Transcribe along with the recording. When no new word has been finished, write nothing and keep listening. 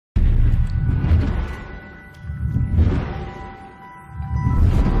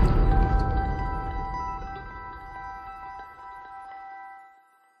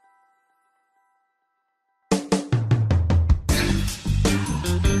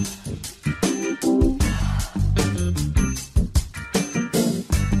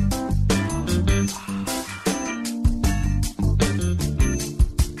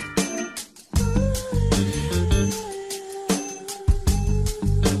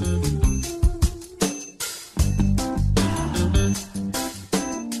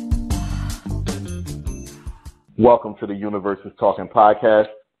Welcome to the Universe is Talking podcast.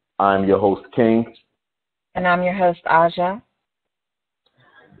 I'm your host, King. And I'm your host, Aja.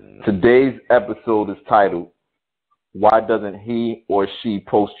 Today's episode is titled, Why Doesn't He or She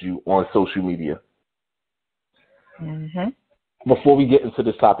Post You on Social Media? Before we get into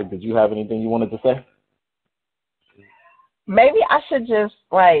this topic, did you have anything you wanted to say? Maybe I should just,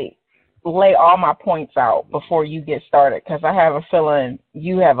 lay all my points out before you get started, because I have a feeling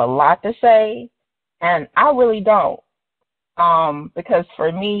you have a lot to say, and I really don't. Because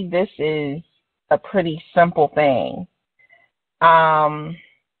for me, this is a pretty simple thing. But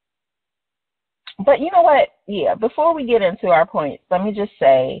you know what? Yeah, before we get into our points, let me just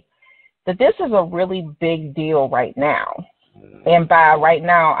say that this is a really big deal right now. And by right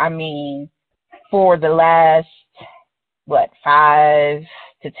now, I mean for the last, 5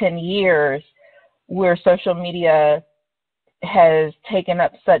 to 10 years, where social media has taken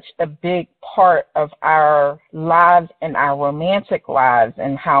up such a big part of our lives and our romantic lives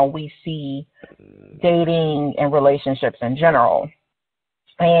and how we see dating and relationships in general.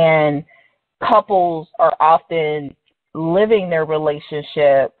 And couples are often living their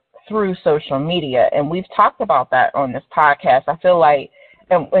relationship through social media. And we've talked about that on this podcast. I feel like,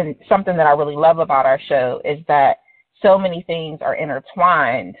 and something that I really love about our show is that so many things are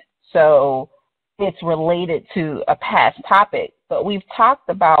intertwined. So it's related to a past topic, but we've talked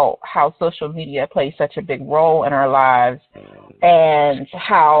about how social media plays such a big role in our lives and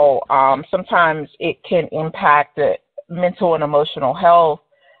how sometimes it can impact the mental and emotional health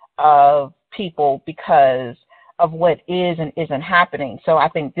of people because of what is and isn't happening. So I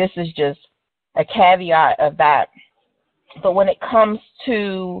think this is just a caveat of that. But when it comes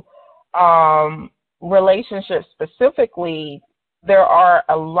to relationships specifically, there are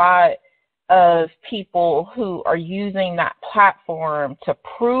a lot of people who are using that platform to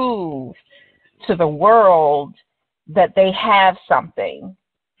prove to the world that they have something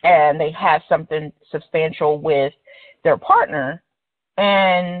and they have something substantial with their partner.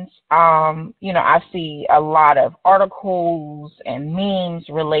 And, I see a lot of articles and memes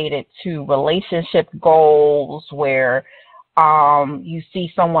related to relationship goals where you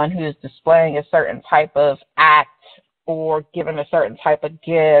see someone who is displaying a certain type of act or given a certain type of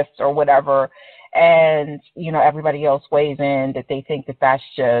gift or whatever, and, everybody else weighs in that they think that that's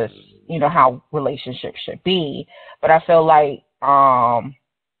just, how relationships should be. But I feel like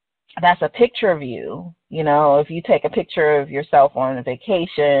that's a picture of you. If you take a picture of yourself on a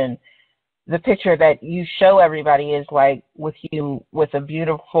vacation, the picture that you show everybody is like with you with a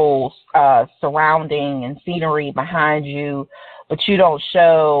beautiful surrounding and scenery behind you, but you don't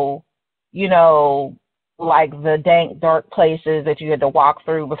show, like the dank, dark places that you had to walk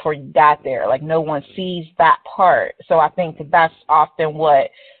through before you got there. Like no one sees that part. So I think that's often what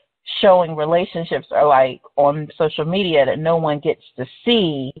showing relationships are like on social media, that no one gets to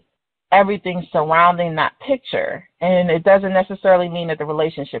see everything surrounding that picture. And it doesn't necessarily mean that the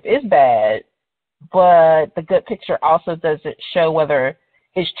relationship is bad, but the good picture also doesn't show whether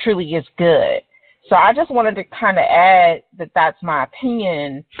it truly is good. So I just wanted to kind of add that that's my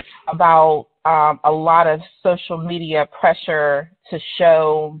opinion about a lot of social media pressure to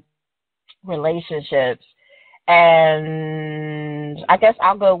show relationships. And I guess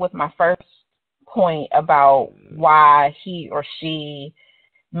I'll go with my first point about why he or she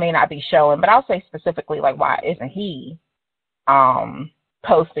may not be showing, but I'll say specifically, why isn't he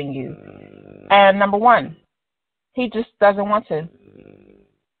posting you? And number one, he just doesn't want to.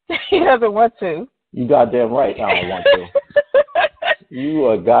 He doesn't want to. You goddamn right I don't want to. You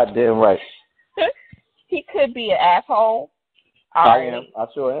are goddamn right. He could be an asshole. I am. I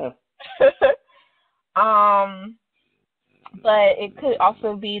sure am. But it could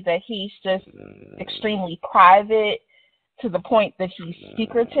also be that he's just extremely private to the point that he's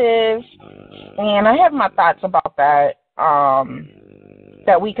secretive. And I have my thoughts about that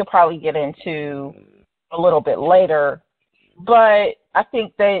that we could probably get into a little bit later. But I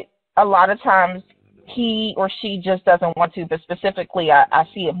think that a lot of times he or she just doesn't want to, but specifically I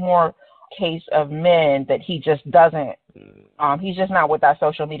see it more case of men that he just doesn't, he's just not with that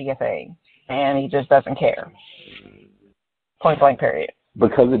social media thing, and he just doesn't care. Point blank, period.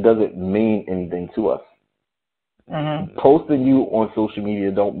 Because it doesn't mean anything to us. Mm-hmm. Posting you on social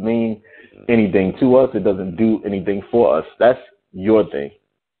media don't mean anything to us. It doesn't do anything for us. That's your thing.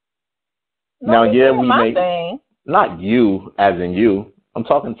 No, now, yeah, we my may thing. Not you as in you. I'm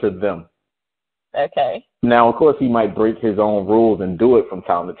talking to them. Okay. Now, of course, he might break his own rules and do it from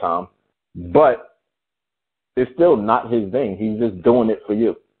time to time, but it's still not his thing. He's just doing it for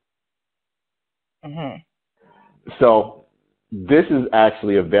you. Mm-hmm. So this is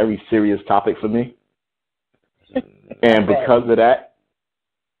actually a very serious topic for me And Okay. because of that,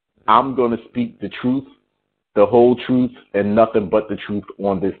 I'm going to speak the truth, the whole truth, and nothing but the truth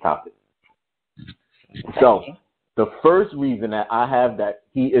on this topic. So, the first reason that I have that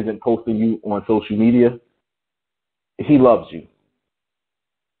he isn't posting you on social media, he loves you.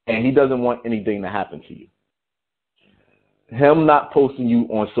 And he doesn't want anything to happen to you. Him not posting you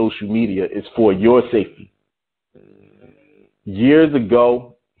on social media is for your safety. Years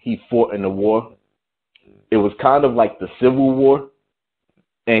ago, he fought in a war. It was kind of like the Civil War,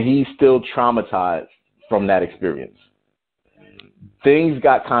 and he's still traumatized from that experience. Things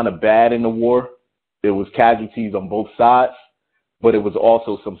got kind of bad in the war. There was casualties on both sides, but it was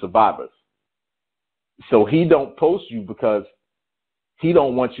also some survivors. So he don't post you because he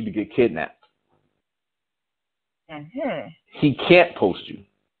don't want you to get kidnapped. Mm-hmm. He can't post you.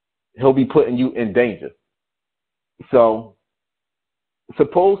 He'll be putting you in danger. So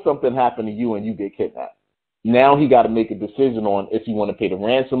suppose something happened to you and you get kidnapped. Now he got to make a decision on if you want to pay the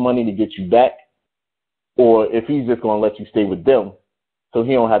ransom money to get you back, or if he's just going to let you stay with them so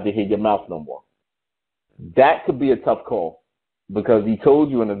he don't have to hear your mouth no more. That could be a tough call because he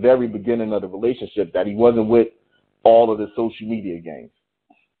told you in the very beginning of the relationship that he wasn't with all of the social media games.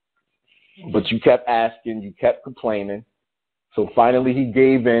 But you kept asking, you kept complaining. So finally he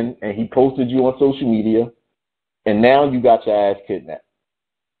gave in and he posted you on social media, and now you got your ass kidnapped.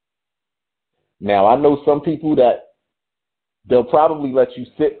 Now, I know some people that they'll probably let you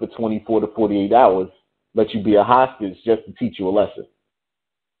sit for 24 to 48 hours, let you be a hostage just to teach you a lesson.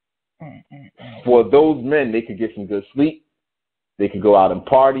 For those men, they could get some good sleep. They could go out and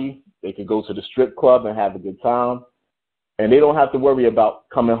party. They could go to the strip club and have a good time. And they don't have to worry about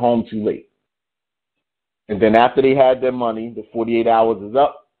coming home too late. And then after they had their money, the 48 hours is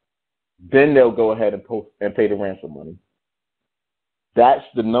up, then they'll go ahead and post and pay the ransom money. That's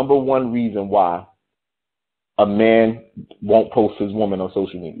the number one reason why a man won't post his woman on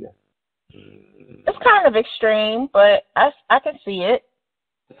social media. It's kind of extreme, but I can see it.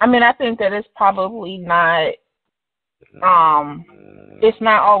 I mean, I think that it's probably not, it's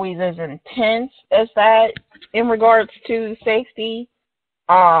not always as intense as that in regards to safety.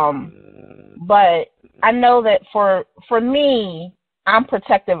 But I know that for me, I'm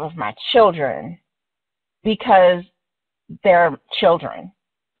protective of my children because they're children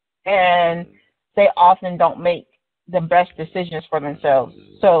and they often don't make the best decisions for themselves.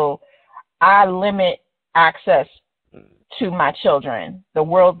 So I limit access to my children. The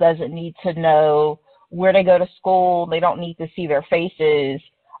world doesn't need to know where they go to school. They don't need to see their faces,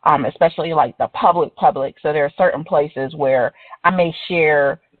 especially like the public. So there are certain places where I may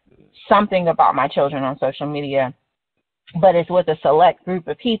share something about my children on social media, but it's with a select group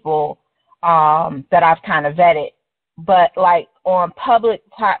of people that I've kind of vetted. But like on public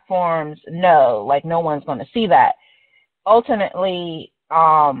platforms, no, like no one's going to see that. Ultimately,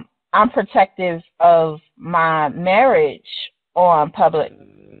 I'm protective of my marriage on public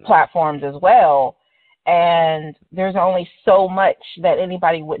platforms as well. And there's only so much that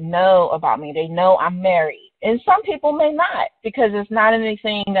anybody would know about me. They know I'm married. And some people may not, because it's not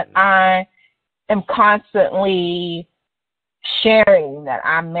anything that I am constantly sharing that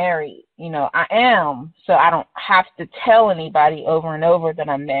I'm married. You know, I am, so I don't have to tell anybody over and over that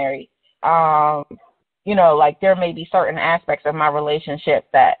I'm married. You know, like there may be certain aspects of my relationship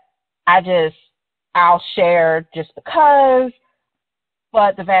that I'll share just because,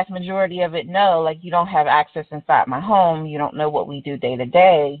 but the vast majority of it, no, like you don't have access inside my home. You don't know what we do day to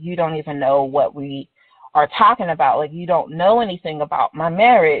day. You don't even know what we are talking about. Like you don't know anything about my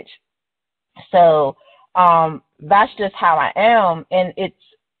marriage. So that's just how I am. And it's,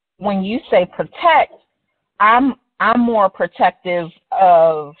 when you say protect, I'm more protective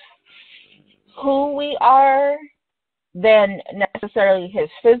of who we are than necessarily his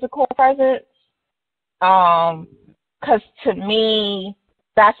physical presence. Because to me,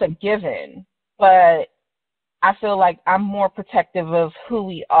 that's a given. But I feel like I'm more protective of who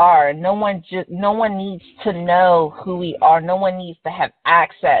we are. No one needs to know who we are. No one needs to have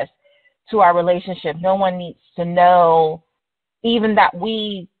access to our relationship. No one needs to know even that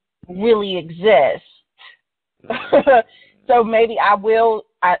we really exist. So maybe I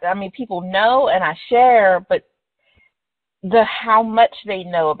mean, people know and I share, but how much they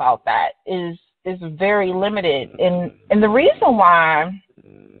know about that is very limited. And the reason why,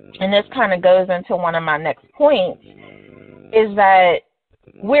 and this kind of goes into one of my next points, is that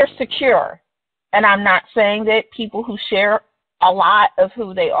we're secure. And I'm not saying that people who share a lot of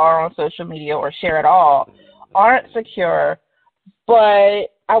who they are on social media or share it all aren't secure, but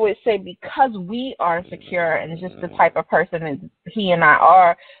I would say because we are secure and just the type of person that he and I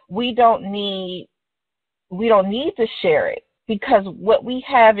are, we don't need we don't need to share it because what we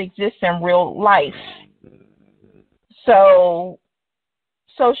have exists in real life. So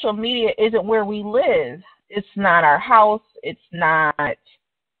social media isn't where we live. It's not our house. It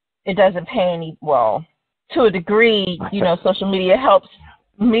doesn't pay any, well, to a degree, social media helps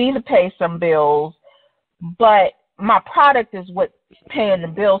me to pay some bills, but my product is what's paying the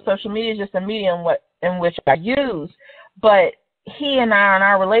bill. Social media is just a medium in which I use, but he and I in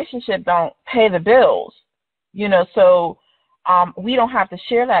our relationship don't pay the bills, so we don't have to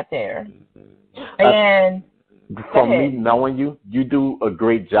share that there. And from me knowing you, you do a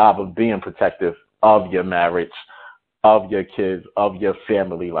great job of being protective of your marriage, of your kids, of your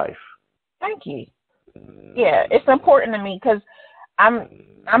family life. Thank you. Yeah, it's important to me because I'm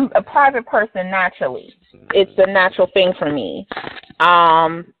a private person naturally. It's a natural thing for me.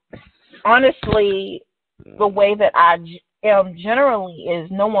 Honestly, the way that I am generally is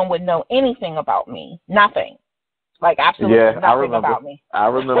no one would know anything about me. Nothing. Like absolutely nothing about me. I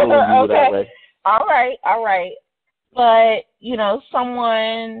remember when you were that way. All right. But,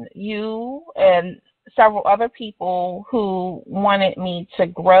 someone, you and several other people who wanted me to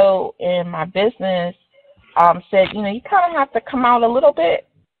grow in my business said, you kind of have to come out a little bit.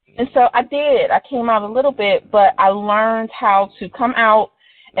 And so I did. I came out a little bit, but I learned how to come out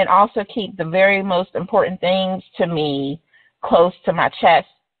and also keep the very most important things to me close to my chest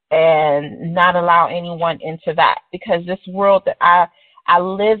and not allow anyone into that, because this world that I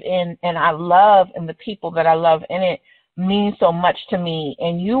live in and I love, and the people that I love in it mean so much to me.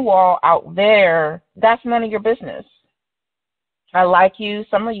 And you all out there, that's none of your business. I like you.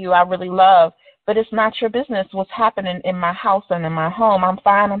 Some of you I really love, but it's not your business what's happening in my house and in my home. I'm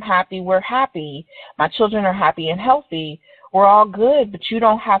fine. I'm happy. We're happy. My children are happy and healthy. We're all good, but you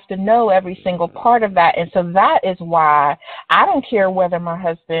don't have to know every single part of that. And so that is why I don't care whether my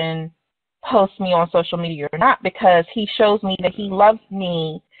husband posts me on social media or not, because he shows me that he loves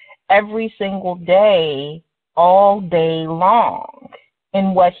me every single day, all day long,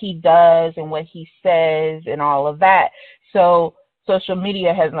 in what he does and what he says and all of that. So social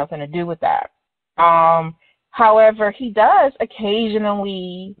media has nothing to do with that. However, he does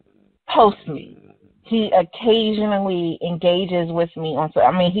occasionally post me. He occasionally engages with me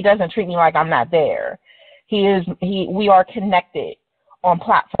he doesn't treat me like I'm not there. We are connected on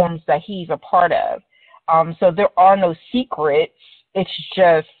platforms that he's a part of. So there are no secrets. It's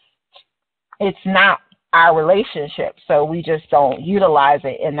not our relationship. So we just don't utilize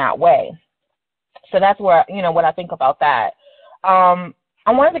it in that way. So that's where, what I think about that. I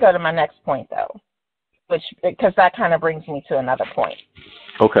wanted to go to my next point though, because that kind of brings me to another point.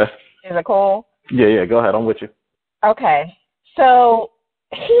 Okay. Is it cool? Yeah, go ahead. I'm with you. Okay. So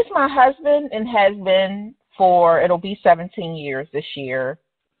he's my husband and has been it'll be 17 years this year.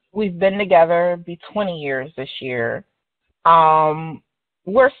 We've been together, be 20 years this year.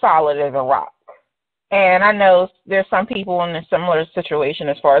 We're solid as a rock. And I know there's some people in a similar situation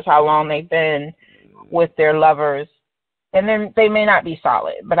as far as how long they've been with their lovers. And then they may not be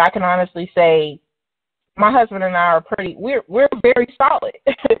solid, but I can honestly say my husband and I we're very solid.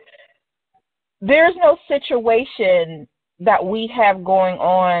 There's no situation that we have going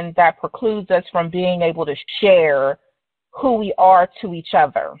on that precludes us from being able to share who we are to each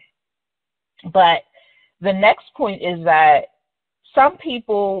other. But the next point is that some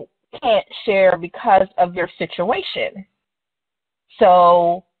people can't share because of their situation.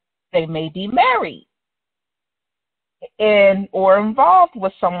 So they may be married or involved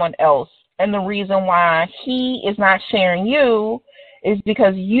with someone else. And the reason why he is not sharing you is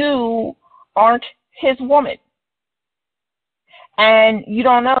because you aren't his woman. And you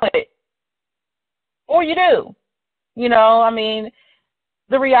don't know it. Or you do.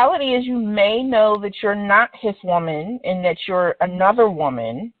 The reality is you may know that you're not his woman and that you're another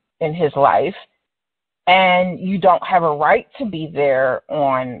woman in his life, and you don't have a right to be there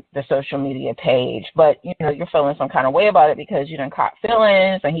on the social media page, but you're feeling some kind of way about it because you done caught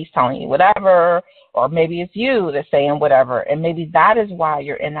feelings and he's telling you whatever, or maybe it's you that's saying whatever, and maybe that is why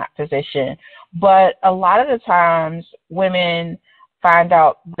you're in that position. But a lot of the times women find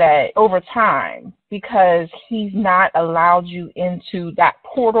out that over time, because he's not allowed you into that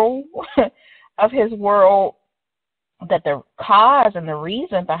portal of his world, that the cause and the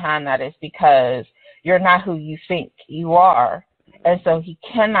reason behind that is because you're not who you think you are. And so he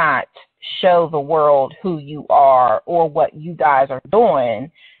cannot show the world who you are or what you guys are doing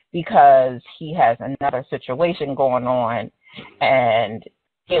because he has another situation going on, and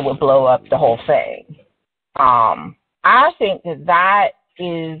it would blow up the whole thing. I think that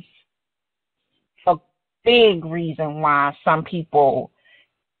is a big reason why some people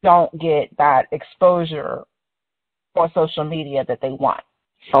don't get that exposure on social media that they want.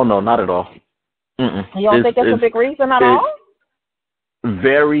 Oh, no, not at all. Mm-mm. You don't think that's a big reason at all?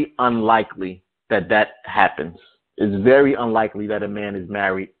 Very unlikely that happens. It's very unlikely that a man is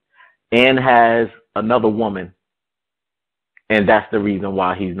married and has another woman, and that's the reason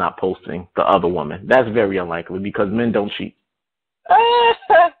why he's not posting the other woman. That's very unlikely because men don't cheat.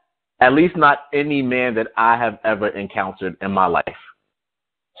 At least not any man that I have ever encountered in my life.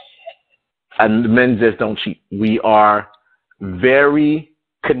 And men just don't cheat. We are very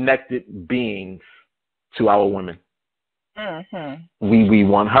connected beings to our women. Mm-hmm. We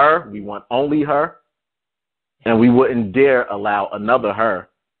want her. We want only her. And we wouldn't dare allow another her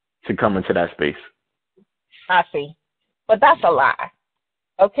to come into that space. I see. But that's a lie.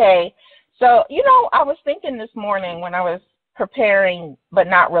 Okay. So, I was thinking this morning when I was preparing, but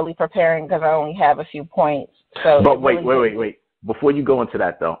not really preparing because I only have a few points. So, but wait. Before you go into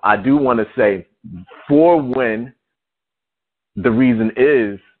that, though, I do want to say for when the reason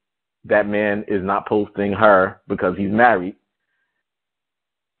is that man is not posting her because he's married,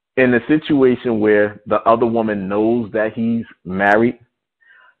 in a situation where the other woman knows that he's married,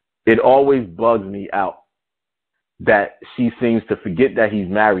 it always bugs me out that she seems to forget that he's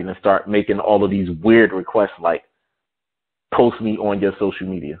married and start making all of these weird requests like, post me on your social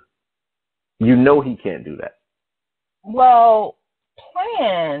media. You know he can't do that. Well,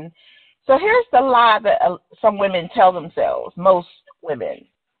 plan. So here's the lie that some women tell themselves, most women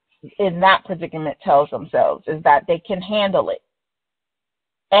in that predicament tells themselves, is that they can handle it.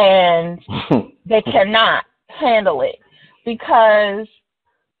 And they cannot handle it because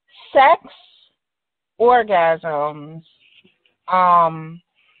sex, orgasms,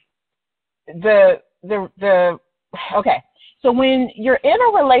 okay. So when you're in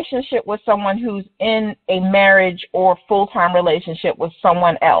a relationship with someone who's in a marriage or full-time relationship with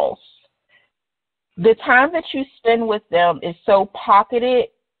someone else, the time that you spend with them is so pocketed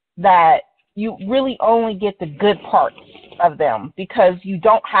that you really only get the good parts of them because you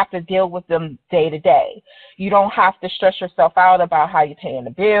don't have to deal with them day to day. You don't have to stress yourself out about how you're paying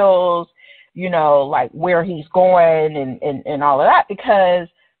the bills, like where he's going and all of that, because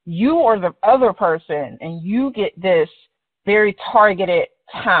you are the other person and you get this very targeted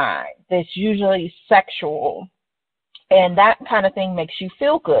time that's usually sexual, and that kind of thing makes you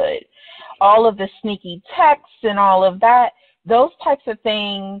feel good. All of the sneaky texts and all of that, those types of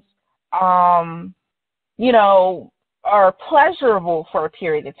things, are pleasurable for a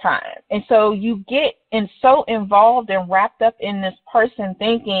period of time. And so you get so involved and wrapped up in this person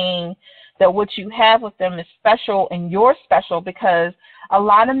thinking that what you have with them is special and you're special, because a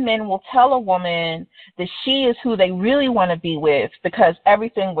lot of men will tell a woman that she is who they really want to be with because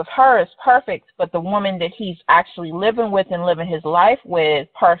everything with her is perfect, but the woman that he's actually living with and living his life with,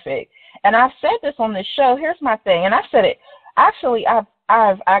 perfect. And I've said this on this show. Here's my thing, and I said it. Actually,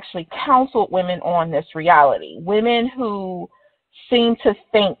 I've actually counseled women on this reality. Women who seem to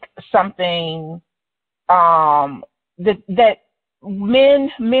think something that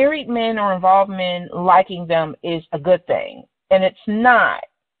married men or involved men liking them is a good thing. And it's not.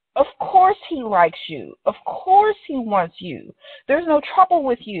 Of course he likes you. Of course he wants you. There's no trouble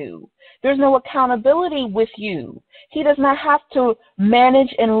with you. There's no accountability with you. He does not have to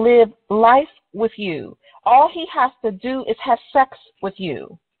manage and live life with you. All he has to do is have sex with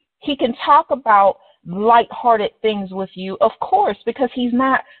you. He can talk about lighthearted things with you, of course, because he's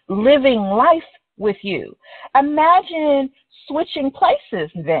not living life with you. Imagine switching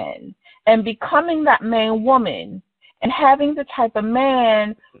places then and becoming that man woman and having the type of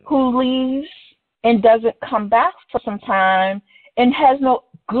man who leaves and doesn't come back for some time and has no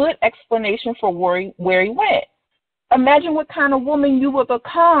good explanation for where he went. Imagine what kind of woman you would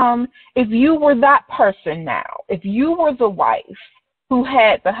become if you were that person now, if you were the wife who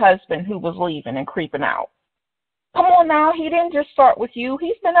had the husband who was leaving and creeping out. Come on now, he didn't just start with you.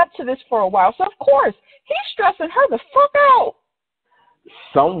 He's been up to this for a while. So, of course, he's stressing her the fuck out.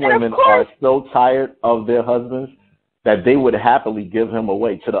 Some women are so tired of their husbands that they would happily give him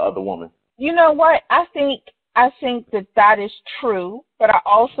away to the other woman. You know what? I think that is true, but I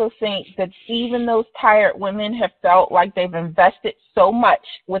also think that even those tired women have felt like they've invested so much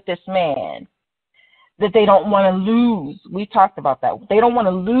with this man that they don't want to lose. We talked about that. They don't want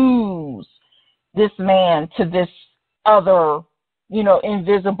to lose this man to this other,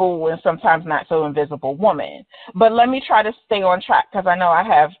 invisible and sometimes not so invisible woman. But let me try to stay on track because I know I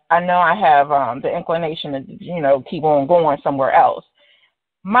have the inclination to, keep on going somewhere else.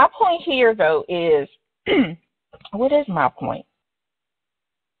 My point here, though, is what is my point?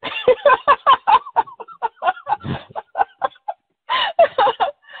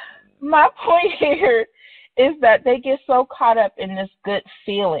 my point here is that they get so caught up in this good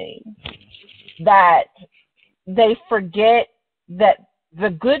feeling that they forget that the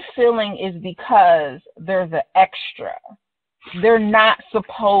good feeling is because there's an extra. They're not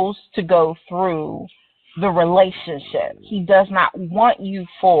supposed to go through the relationship. He does not want you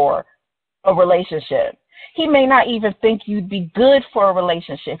for a relationship. He may not even think you'd be good for a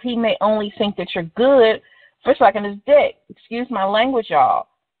relationship. He may only think that you're good for sucking his dick. Excuse my language, y'all.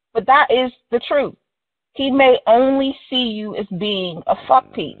 But that is the truth. He may only see you as being a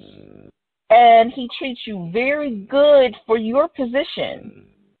fuck piece. And he treats you very good for your position.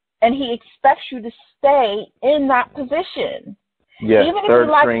 And he expects you to stay in that position. Yes, even if third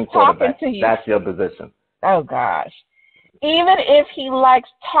he likes string talking quarterback. to you. That's your position. Oh, gosh. Even if he likes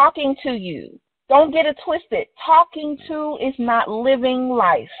talking to you, don't get it twisted. Talking to is not living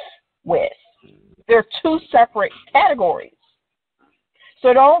life with. They're two separate categories.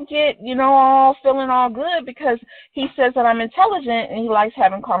 So don't get, all feeling all good because he says that I'm intelligent and he likes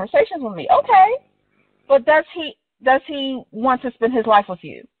having conversations with me. Okay. But does he want to spend his life with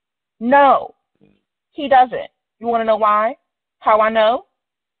you? No, he doesn't. You want to know why? How I know?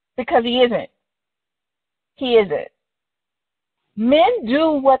 Because he isn't. He isn't. Men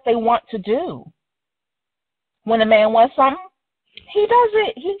do what they want to do. When a man wants something, he does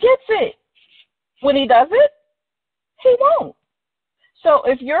it. He gets it. When he does it, he won't. So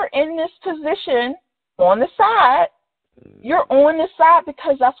if you're in this position on the side, you're on the side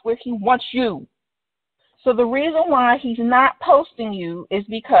because that's where he wants you. So the reason why he's not posting you is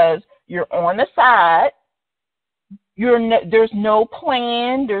because you're on the side. There's no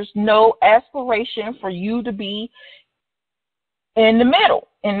plan. There's no aspiration for you to be in the middle,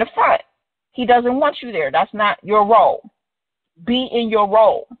 in the front. He doesn't want you there. That's not your role. Be in your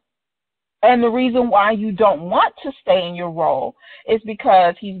role. And the reason why you don't want to stay in your role is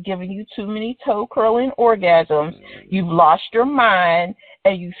because he's giving you too many toe-curling orgasms. You've lost your mind,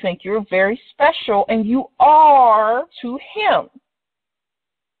 and you think you're very special, and you are to him.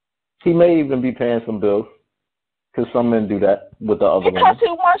 He may even be paying some bills, because some men do that with the other women. Because he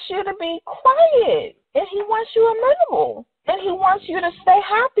wants you to be quiet, and he wants you amenable, and he wants you to stay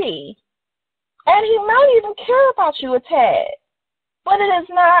happy. And he might even care about you a tad. But it is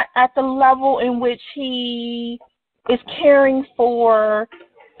not at the level in which he is caring for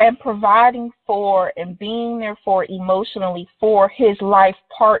and providing for and being there for emotionally for his life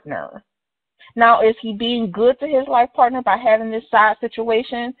partner. Now, is he being good to his life partner by having this side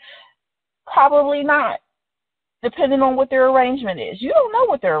situation? Probably not, depending on what their arrangement is. You don't know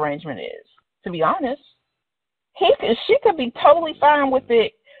what their arrangement is, to be honest. She could be totally fine with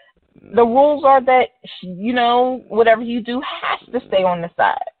it. The rules are that, whatever you do has to stay on the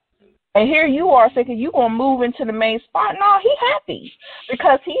side. And here you are thinking you're going to move into the main spot. No, he's happy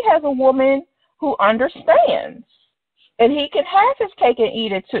because he has a woman who understands. And he can have his cake and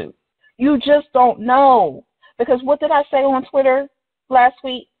eat it too. You just don't know. Because what did I say on Twitter last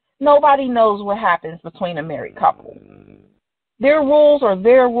week? Nobody knows what happens between a married couple. Their rules are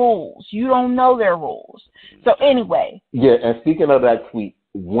their rules. You don't know their rules. So anyway. Yeah, and speaking of that tweet,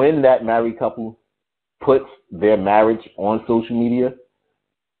 when that married couple puts their marriage on social media,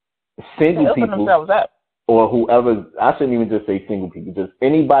 single people or whoever, I shouldn't even just say single people, just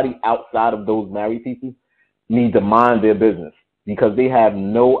anybody outside of those married people need to mind their business because they have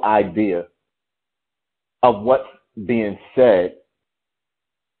no idea of what's being said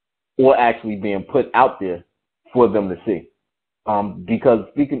or actually being put out there for them to see. Because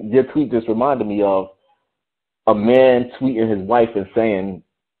your tweet just reminded me of a man tweeting his wife and saying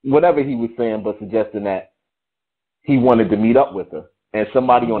whatever he was saying, but suggesting that he wanted to meet up with her. And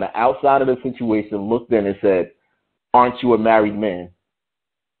somebody on the outside of the situation looked in and said, "Aren't you a married man?"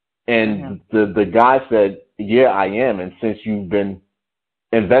 And the guy said, "Yeah, I am. And since you've been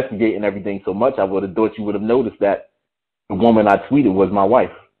investigating everything so much, I would have thought you would have noticed that the woman I tweeted was my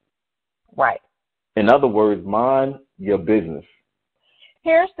wife." Right. In other words, mind your business.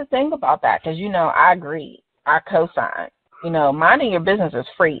 Here's the thing about that, because, I agree. I co-sign. Minding your business is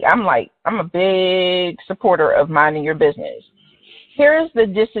free. I'm a big supporter of minding your business. Here's the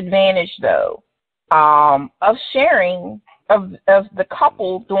disadvantage, though, of sharing, of the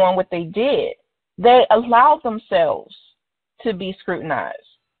couple doing what they did. They allowed themselves to be scrutinized.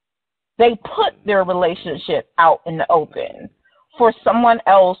 They put their relationship out in the open for someone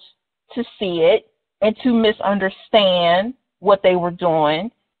else to see it and to misunderstand what they were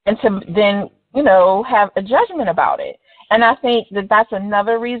doing and to then, have a judgment about it. And I think that that's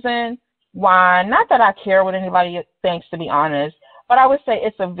another reason why, not that I care what anybody thinks, to be honest, but I would say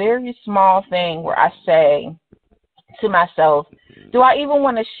it's a very small thing where I say to myself, do I even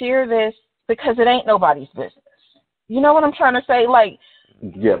want to share this because it ain't nobody's business? You know what I'm trying to say? Like,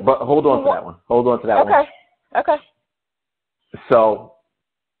 yeah, but hold on to that one. Hold on to that one. Okay. So,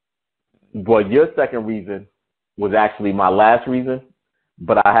 well, your second reason was actually my last reason,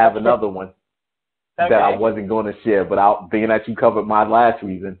 but I have another one that I wasn't going to share. But being that you covered my last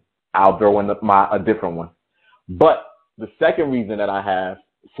reason, I'll throw in a different one. But the second reason that I have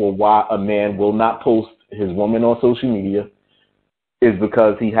for why a man will not post his woman on social media is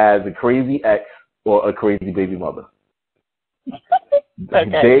because he has a crazy ex or a crazy baby mother.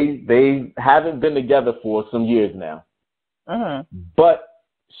 They haven't been together for some years now, but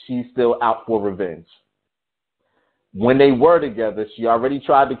she's still out for revenge. When they were together, she already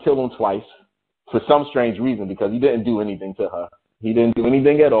tried to kill him twice for some strange reason because he didn't do anything to her. He didn't do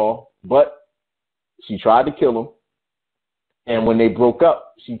anything at all, but she tried to kill him. And when they broke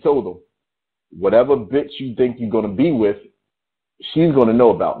up, she told him, whatever bitch you think you're going to be with, she's going to know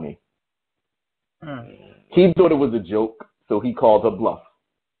about me. He thought it was a joke, so he called her bluff.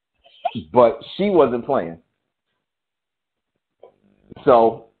 But she wasn't playing.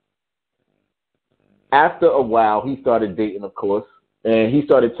 So after a while, he started dating, of course, and he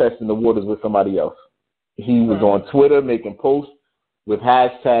started testing the waters with somebody else. He was on Twitter making posts with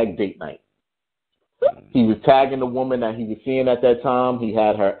hashtag date night. He was tagging the woman that he was seeing at that time. He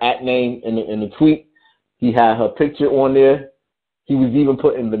had her @name in the tweet. He had her picture on there. He was even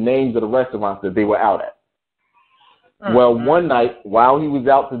putting the names of the restaurants that they were out at. Well, one night, while he was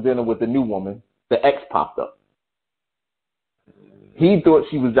out to dinner with the new woman, the ex popped up. He thought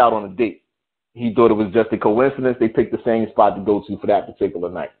she was out on a date. He thought it was just a coincidence they picked the same spot to go to for that particular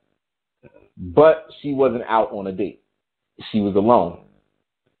night. But she wasn't out on a date. She was alone.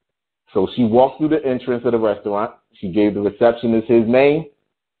 So she walked through the entrance of the restaurant. She gave the receptionist his name,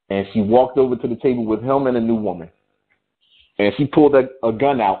 and she walked over to the table with him and a new woman. And she pulled a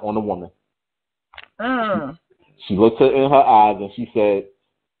gun out on the woman. She looked her in her eyes, and she said,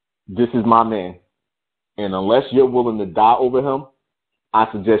 "This is my man. And unless you're willing to die over him,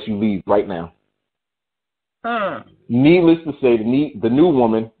 I suggest you leave right now." Needless to say, the new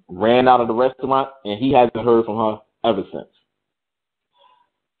woman ran out of the restaurant, and he hasn't heard from her ever since.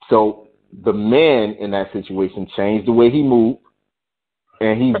 So the man in that situation changed the way he moved,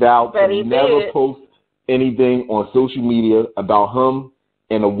 and he vowed to never post anything on social media about him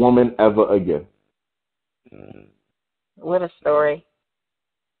and a woman ever again. What a story.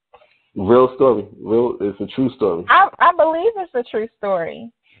 Real story. It's a true story. I believe it's a true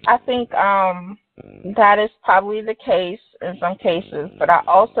story. I think that is probably the case in some cases, but I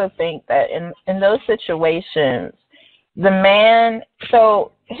also think that in those situations, the man,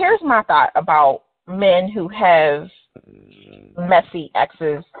 so here's my thought about men who have messy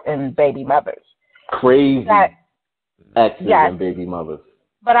exes and baby mothers. Crazy exes and baby mothers.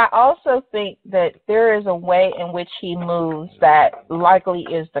 But I also think that there is a way in which he moves that likely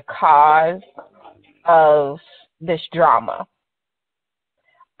is the cause of this drama.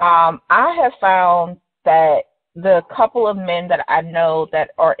 I have found that the couple of men that I know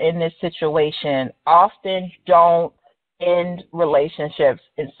that are in this situation often don't end relationships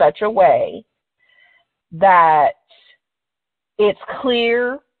in such a way that it's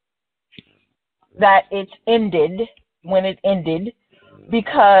clear that it's ended when it ended,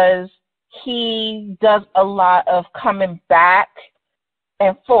 because he does a lot of coming back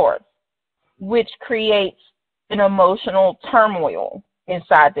and forth, which creates an emotional turmoil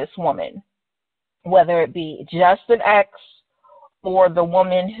inside this woman, whether it be just an ex or the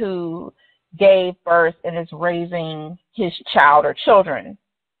woman who gave birth and is raising his child or children.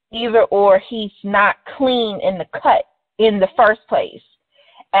 Either or, he's not clean in the cut in the first place.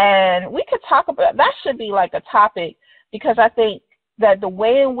 And we could talk about that. Should be like a topic, because I think that the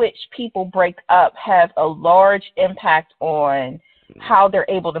way in which people break up have a large impact on how they're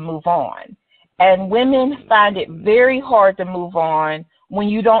able to move on. And women find it very hard to move on when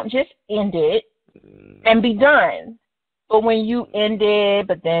you don't just end it and be done. But when you end it,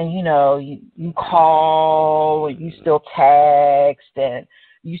 but then, you call and you still text and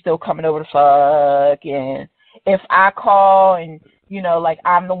you still coming over to fuck. And if I call and, like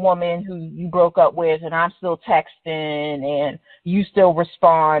I'm the woman who you broke up with and I'm still texting and you still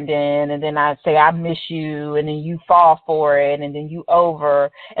responding, and then I say I miss you, and then you fall for it, and then you over,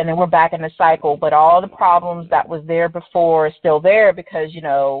 and then we're back in the cycle. But all the problems that was there before is still there because,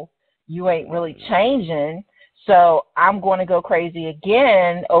 you ain't really changing. So I'm going to go crazy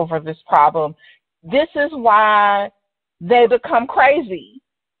again over this problem. This is why they become crazy,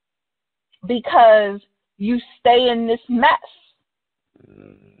 because you stay in this mess.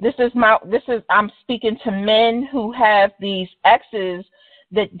 I'm speaking to men who have these exes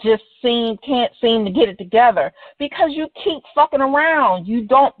that just can't seem to get it together because you keep fucking around. You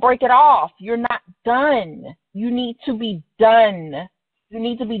don't break it off. You're not done. You need to be done. You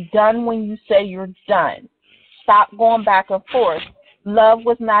need to be done when you say you're done. Stop going back and forth. Love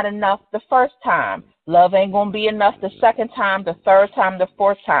was not enough the first time. Love ain't going to be enough the second time, the third time, the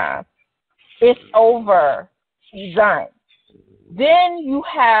fourth time. It's over. Be done. Then you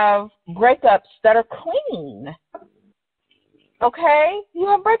have breakups that are clean. Okay? You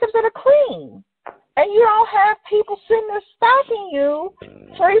have breakups that are clean. And you don't have people sitting there stalking you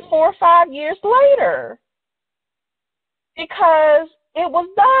 3, 4, 5 years later. Because it was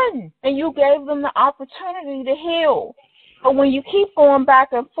done. And you gave them the opportunity to heal. But when you keep going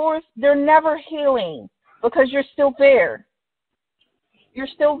back and forth, they're never healing because you're still there. You're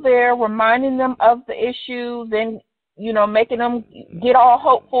still there, reminding them of the issues and, making them get all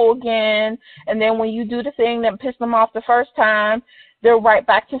hopeful again. And then when you do the thing that pissed them off the first time, they're right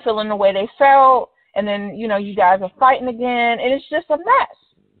back to feeling the way they felt. And then, you guys are fighting again. And it's just a mess.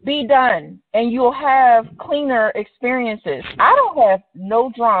 Be done. And you'll have cleaner experiences. I don't have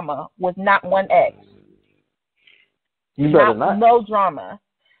no drama with not one ex. You better not. No drama.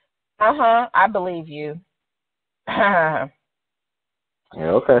 I believe you. Yeah,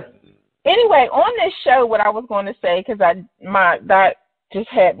 okay. Anyway, on this show, what I was going to say, because that just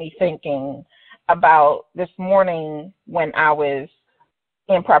had me thinking about this morning when I was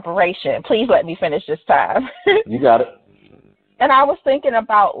in preparation. Please let me finish this time. You got it. And I was thinking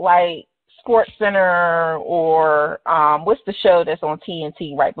about like Sports Center or what's the show that's on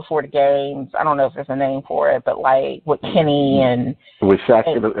TNT right before the games? I don't know if there's a name for it, but like with Kenny and with Shaq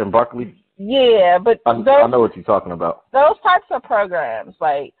and Barkley. Yeah, but I know what you're talking about. Those types of programs,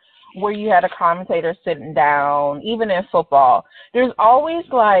 like where you had a commentator sitting down, even in football, there's always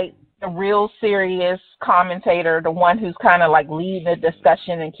like the real serious commentator, the one who's kind of like leading the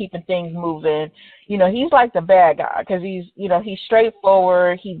discussion and keeping things moving. He's like the bad guy because he's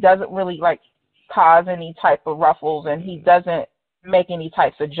straightforward. He doesn't really like cause any type of ruffles and he doesn't make any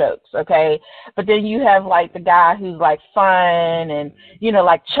types of jokes. Okay. But then you have like the guy who's like fun and,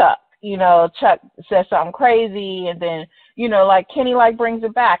 like Chuck. Chuck says something crazy, and then, like Kenny like brings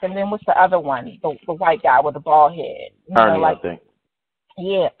it back, and then what's the other one? The white guy with the bald head. Ernie, I think.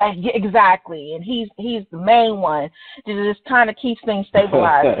 Yeah, exactly. And he's the main one that just kind of keeps things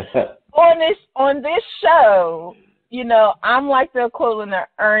stabilized. on this show, I'm like the equivalent of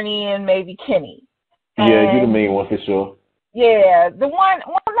Ernie and maybe Kenny. Yeah, you're the main one for sure. Yeah, the one.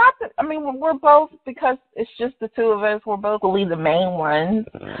 Well, we're both, because it's just the two of us. We're both really the main ones,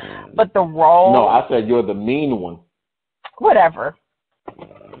 but the role. No, I said you're the mean one. Whatever.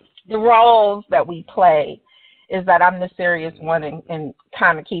 The roles that we play is that I'm the serious one and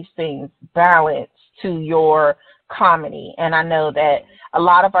kind of keeps things balanced to your comedy. And I know that a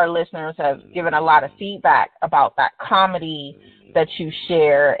lot of our listeners have given a lot of feedback about that comedy that you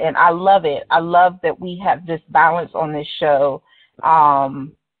share, and I love it. I love that we have this balance on this show.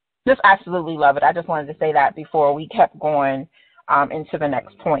 Just absolutely love it. I just wanted to say that before we kept going into the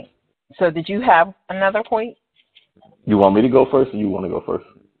next point. So did you have another point? You want me to go first or you want to go first?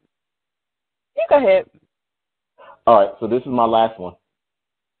 You go ahead. All right, so this is my last one.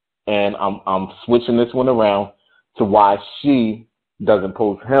 And I'm switching this one around to why she doesn't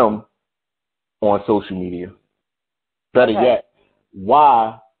post him on social media. Better yet,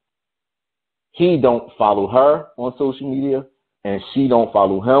 why he don't follow her on social media and she don't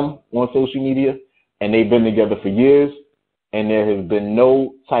follow him on social media, and they've been together for years, and there has been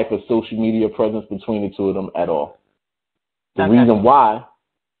no type of social media presence between the two of them at all. The reason why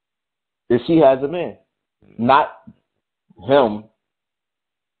is she has a man, not him,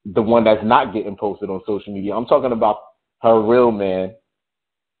 the one that's not getting posted on social media. I'm talking about her real man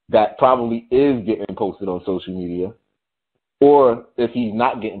that probably is getting posted on social media. Or if he's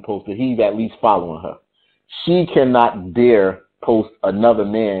not getting posted, he's at least following her. She cannot dare post another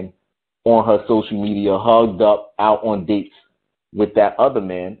man on her social media, hugged up, out on dates with that other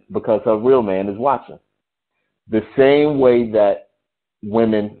man, because her real man is watching. The same way that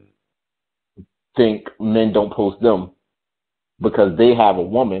women think men don't post them because they have a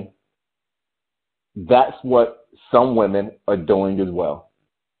woman, that's what some women are doing as well.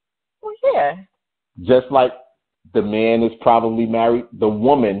 Well, yeah. Just like the man is probably married, the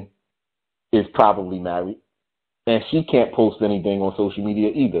woman is probably married, and she can't post anything on social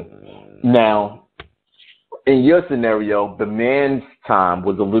media either. Now, in your scenario, the man's time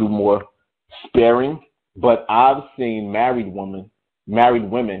was a little more sparing, but I've seen married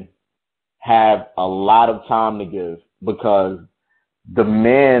women have a lot of time to give, because the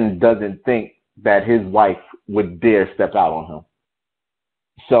man doesn't think that his wife would dare step out on him.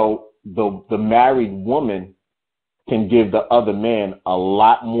 So the married woman can give the other man a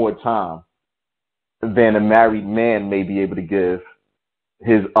lot more time than a married man may be able to give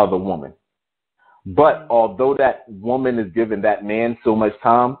his other woman. But although that woman is giving that man so much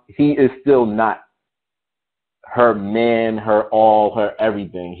time, he is still not her man, her all, her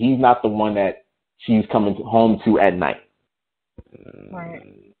everything. He's not the one that she's coming home to at night.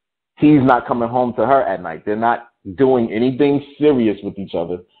 Right. He's not coming home to her at night. They're not doing anything serious with each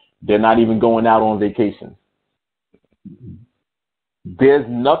other. They're not even going out on vacation. There's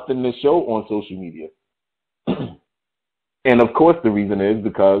nothing to show on social media. And of course the reason is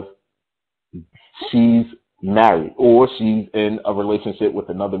because she's married or she's in a relationship with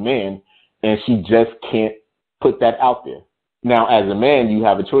another man and she just can't put that out there. Now, as a man, you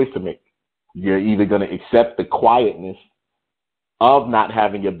have a choice to make. You're either going to accept the quietness of not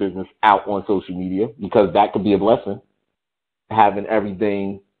having your business out on social media, because that could be a blessing, having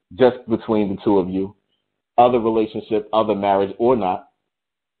everything just between the two of you, other relationship, other marriage or not,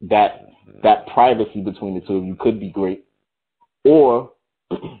 that privacy between the two of you could be great. Or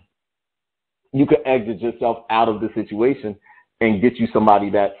you could exit yourself out of the situation and get you somebody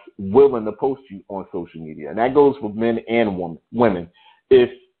that's willing to post you on social media. And that goes for men and women. If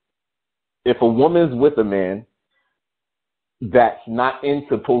a woman's with a man that's not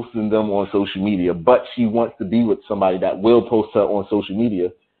into posting them on social media, but she wants to be with somebody that will post her on social media,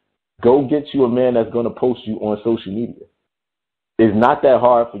 go get you a man that's going to post you on social media. It's not that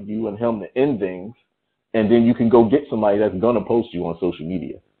hard for you and him to end things, and then you can go get somebody that's going to post you on social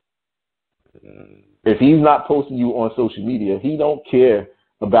media. If he's not posting you on social media, he don't care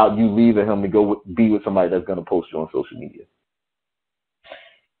about you leaving him to go be with somebody that's going to post you on social media.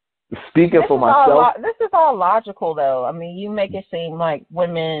 Speaking for myself, this is all logical, though. I mean, you make it seem like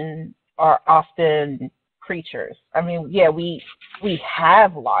women are often creatures. I mean, yeah, we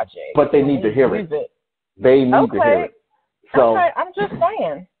have logic, but they need to hear it. They need to hear it. So okay, I'm just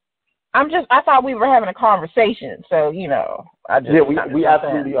saying. I thought we were having a conversation, so we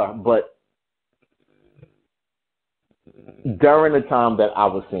absolutely are. But during the time that I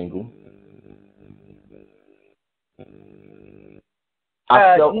was single,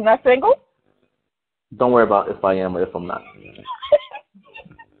 you're not single? Don't worry about if I am or if I'm not.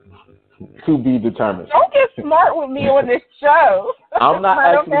 To be determined. Don't get smart with me on this show. I'm not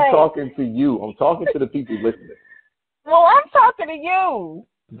actually talking to you. I'm talking to the people listening. Well, I'm talking to you.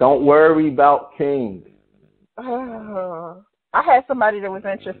 Don't worry about King. I had somebody that was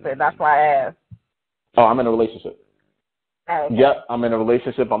interested. That's why I asked. Oh, I'm in a relationship. Okay. Yep, I'm in a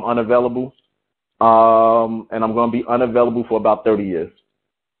relationship. I'm unavailable. And I'm going to be unavailable for about 30 years.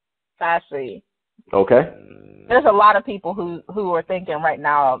 I see. Okay. There's a lot of people who are thinking right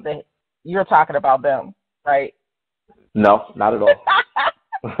now that you're talking about them, right? No, not at all.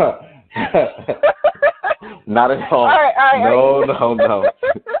 Not at all. All right. No.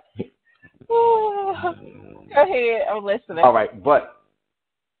 Go ahead. I'm listening. All right, but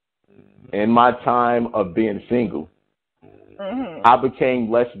in my time of being single, I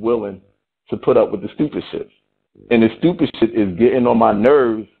became less willing to put up with the stupid shit. And the stupid shit is getting on my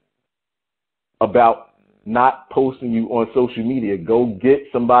nerves about not posting you on social media. Go get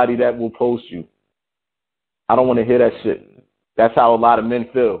somebody that will post you. I don't want to hear that shit. That's how a lot of men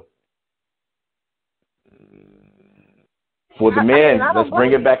feel. For the man, let's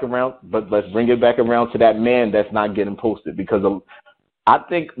bring it back around, but let's bring it back around to that man that's not getting posted, because I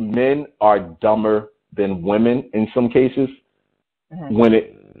think men are dumber than women in some cases. When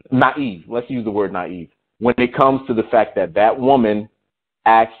naive, let's use the word naive, when it comes to the fact that woman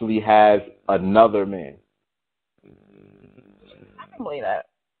actually has another man. I can believe that.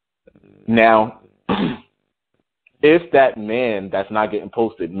 Now, if that man that's not getting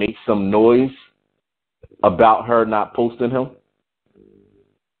posted makes some noise about her not posting him,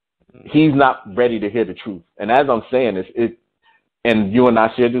 he's not ready to hear the truth. And as I'm saying this, and you and I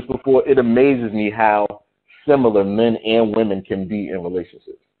shared this before, it amazes me how similar men and women can be in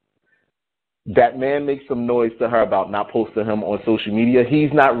relationships. That man makes some noise to her about not posting him on social media.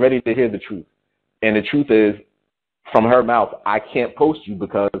 He's not ready to hear the truth. And the truth is, from her mouth, I can't post you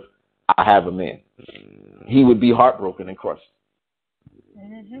because I have a man. He would be heartbroken and crushed.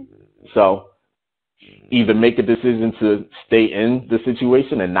 So either make a decision to stay in the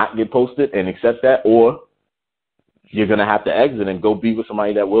situation and not get posted and accept that, or you're going to have to exit and go be with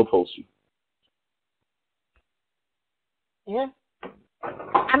somebody that will post you. Yeah.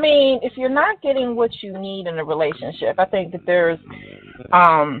 I mean, if you're not getting what you need in a relationship, I think that there's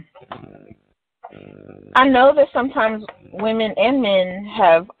I know that sometimes women and men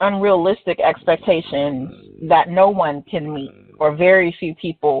have unrealistic expectations that no one can meet or very few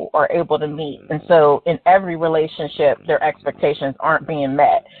people are able to meet. And so in every relationship, their expectations aren't being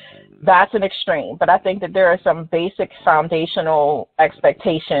met. That's an extreme. But I think that there are some basic foundational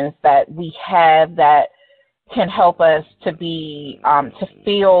expectations that we have that can help us to be, to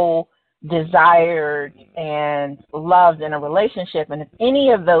feel desired and loved in a relationship. And if any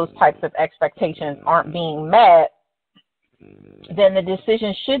of those types of expectations aren't being met, then the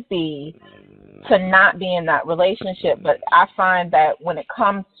decision should be to not be in that relationship. But I find that when it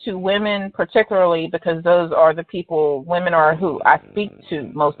comes to women, particularly because those are the people, women are who I speak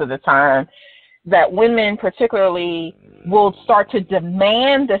to most of the time, that women particularly will start to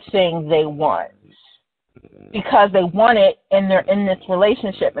demand the thing they want because they want it and they're in this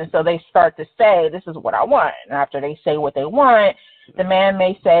relationship. And so they start to say, this is what I want. And after they say what they want, the man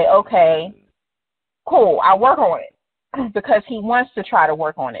may say, okay, cool, I'll work on it, because he wants to try to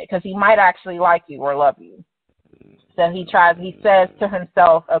work on it because he might actually like you or love you. So he says to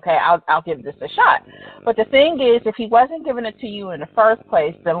himself, okay, I'll give this a shot. But the thing is, if he wasn't giving it to you in the first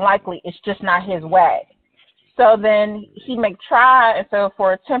place, then likely it's just not his way. So then he may try, and so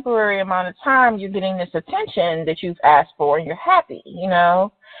for a temporary amount of time, you're getting this attention that you've asked for, and you're happy, you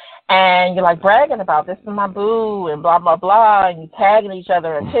know, and you're like bragging about, this is my boo, and blah, blah, blah, and you tagging each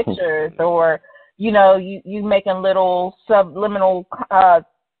other in pictures, or, you know, you making little subliminal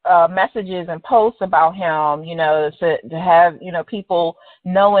messages and posts about him, you know, to have, you know, people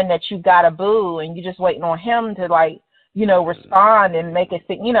knowing that you got a boo, and you're just waiting on him to, like, you know, respond and make it,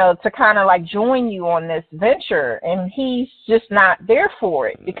 you know, to kind of like join you on this venture. And he's just not there for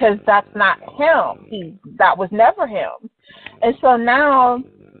it because that's not him. That was never him. And so now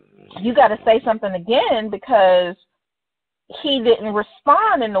you got to say something again because he didn't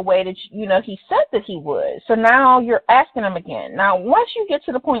respond in the way that, you know, he said that he would. So now you're asking him again. Now, once you get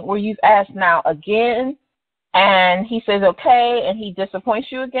to the point where you've asked now again and he says okay and he disappoints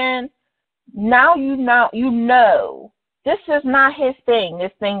you again, now you know this is not his thing,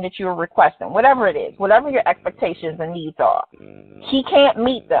 this thing that you're requesting, whatever it is, whatever your expectations and needs are. He can't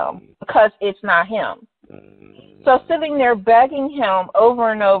meet them because it's not him. So sitting there begging him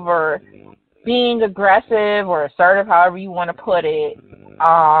over and over, being aggressive or assertive, however you want to put it,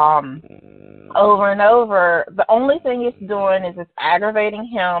 over and over, the only thing it's doing is it's aggravating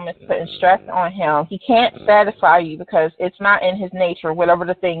him, it's putting stress on him. He can't satisfy you because it's not in his nature, whatever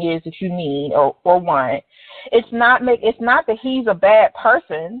the thing is that you need or want. It's not that he's a bad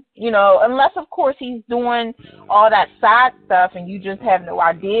person, you know, unless of course he's doing all that side stuff and you just have no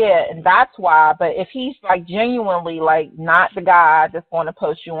idea, and that's why. But if he's like genuinely like not the guy that's going to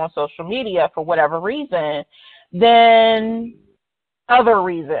post you on social media for whatever reason, then other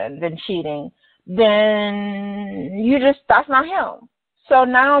reason than cheating, then that's not him. So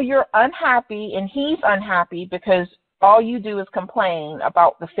now you're unhappy and he's unhappy because all you do is complain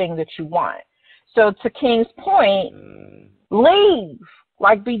about the thing that you want. So to King's point, leave,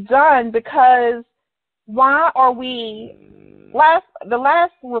 like be done, because why are we, the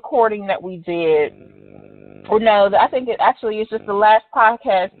last recording that we did, or no, I think it actually is just the last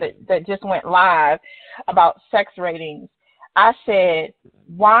podcast that just went live about sex ratings. I said,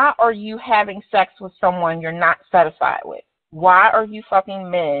 why are you having sex with someone you're not satisfied with? Why are you fucking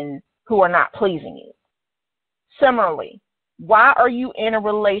men who are not pleasing you? Similarly, why are you in a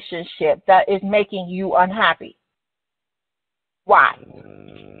relationship that is making you unhappy? Why?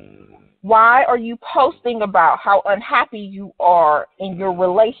 Why are you posting about how unhappy you are in your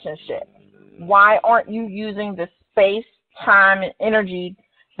relationship? Why aren't you using the space, time, and energy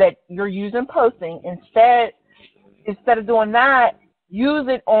that you're using posting? Instead of doing that, use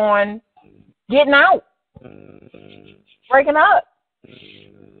it on getting out, breaking up,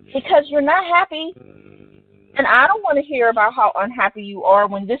 because you're not happy. And I don't want to hear about how unhappy you are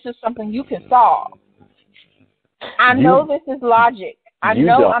when this is something you can solve. I know this is logic. I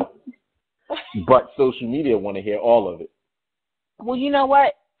know but social media want to hear all of it. Well, you know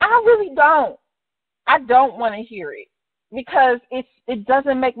what? I really don't. I don't want to hear it because it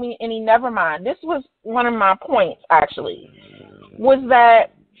doesn't make me any, never mind. This was one of my points, actually, was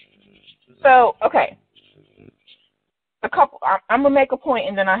that, so, okay. I'm going to make a point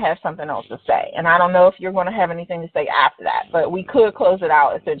and then I have something else to say. And I don't know if you're going to have anything to say after that, but we could close it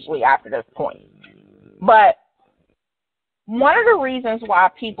out essentially after this point. But one of the reasons why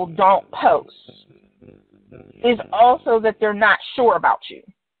people don't post is also that they're not sure about you.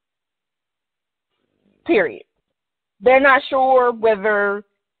 Period. They're not sure whether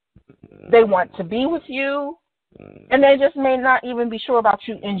they want to be with you, and they just may not even be sure about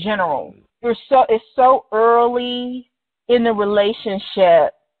you in general. It's so early in the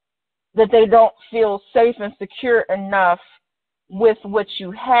relationship that they don't feel safe and secure enough with what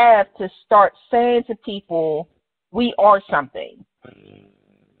you have to start saying to people, we are something.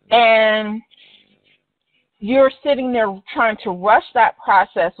 And you're sitting there trying to rush that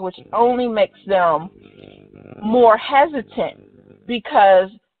process, which only makes them more hesitant, because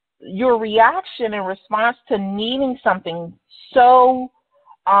your reaction in response to needing something so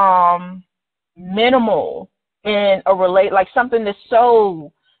minimal in a like something that's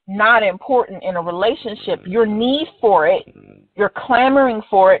so not important in a relationship, your need for it, you're clamoring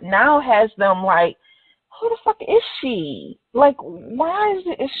for it, now has them like, who the fuck is she? Like, why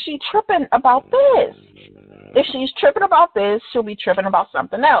is she tripping about this? If she's tripping about this, she'll be tripping about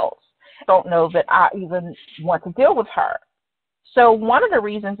something else. Don't know that I even want to deal with her. So one of the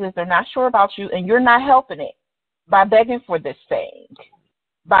reasons is they're not sure about you, and you're not helping it by begging for this thing,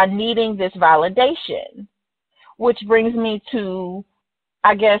 by needing this validation, which brings me to,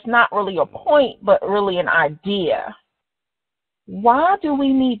 I guess, not really a point, but really an idea. Why do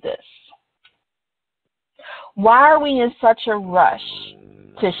we need this? Why are we in such a rush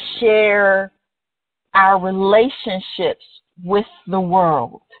to share our relationships with the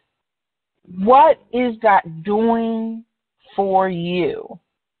world? What is that doing for you?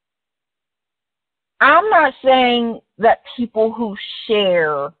 I'm not saying that people who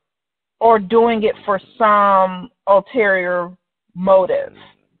share are doing it for some ulterior motive.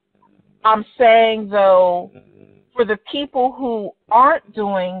 I'm saying, though, for the people who aren't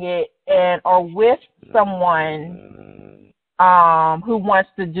doing it and are with someone who wants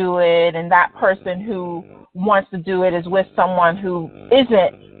to do it, and that person who wants to do it is with someone who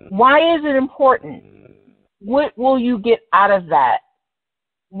isn't, why is it important? What will you get out of that?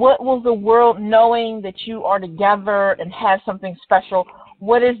 What will the world, knowing that you are together and have something special,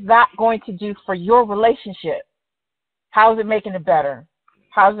 what is that going to do for your relationship? How is it making it better?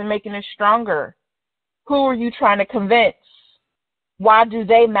 How is it making it stronger? Who are you trying to convince? Why do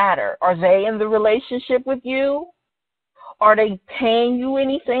they matter? Are they in the relationship with you? Are they paying you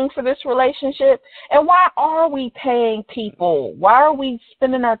anything for this relationship? And why are we paying people? Why are we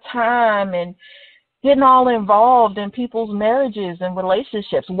spending our time and getting all involved in people's marriages and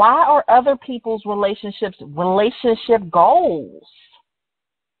relationships? Why are other people's relationships relationship goals?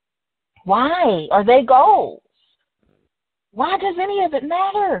 Why are they goals? Why does any of it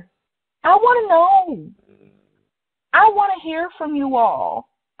matter? I want to know. I want to hear from you all.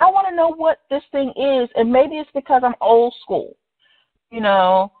 I want to know what this thing is. And maybe it's because I'm old school. You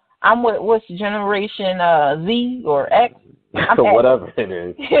know, I'm what's generation Z or X? Whatever it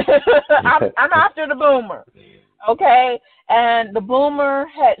is. I'm after the boomer. Okay? And the boomer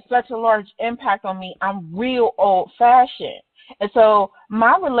had such a large impact on me. I'm real old fashioned. And so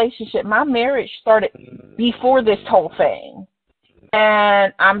my relationship, my marriage started before this whole thing.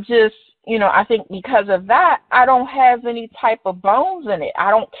 And I'm just, you know, I think because of that, I don't have any type of bones in it. I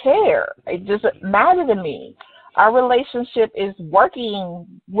don't care. It doesn't matter to me. Our relationship is working,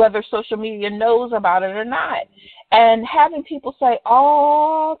 whether social media knows about it or not. And having people say,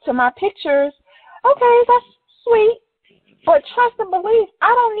 oh, to my pictures, okay, that's sweet. But trust and believe, I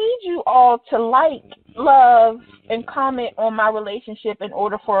don't need you all to like, love, and comment on my relationship in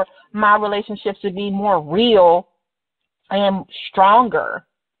order for my relationships to be more real and stronger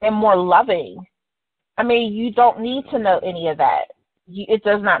and more loving. I mean, you don't need to know any of that. It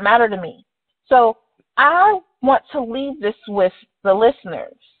does not matter to me. So I want to leave this with the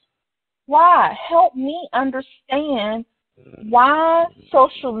listeners. Why? Help me understand why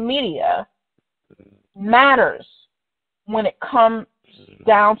social media matters when it comes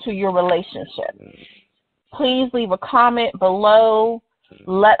down to your relationship. Please leave a comment below.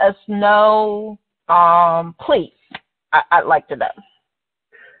 Let us know. Please. I'd like to know.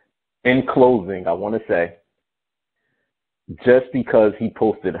 In closing, I want to say, just because he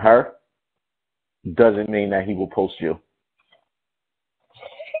posted her doesn't mean that he will post you.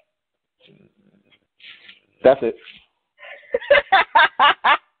 That's it.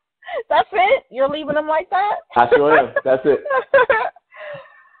 That's it? You're leaving him like that? I sure am. That's it.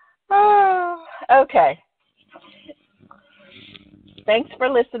 Oh, okay. Thanks for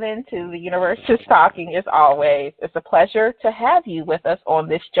listening to The Universe is Talking, as always. It's a pleasure to have you with us on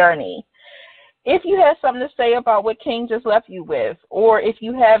this journey. If you have something to say about what King just left you with, or if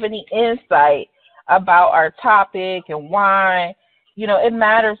you have any insight about our topic and why, you know, it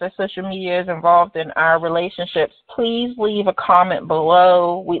matters that social media is involved in our relationships, please leave a comment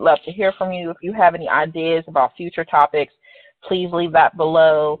below. We'd love to hear from you. If you have any ideas about future topics, please leave that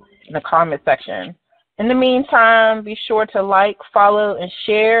below in the comment section. In the meantime, be sure to like, follow, and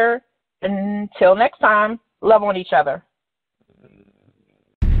share Until next time, love on each other.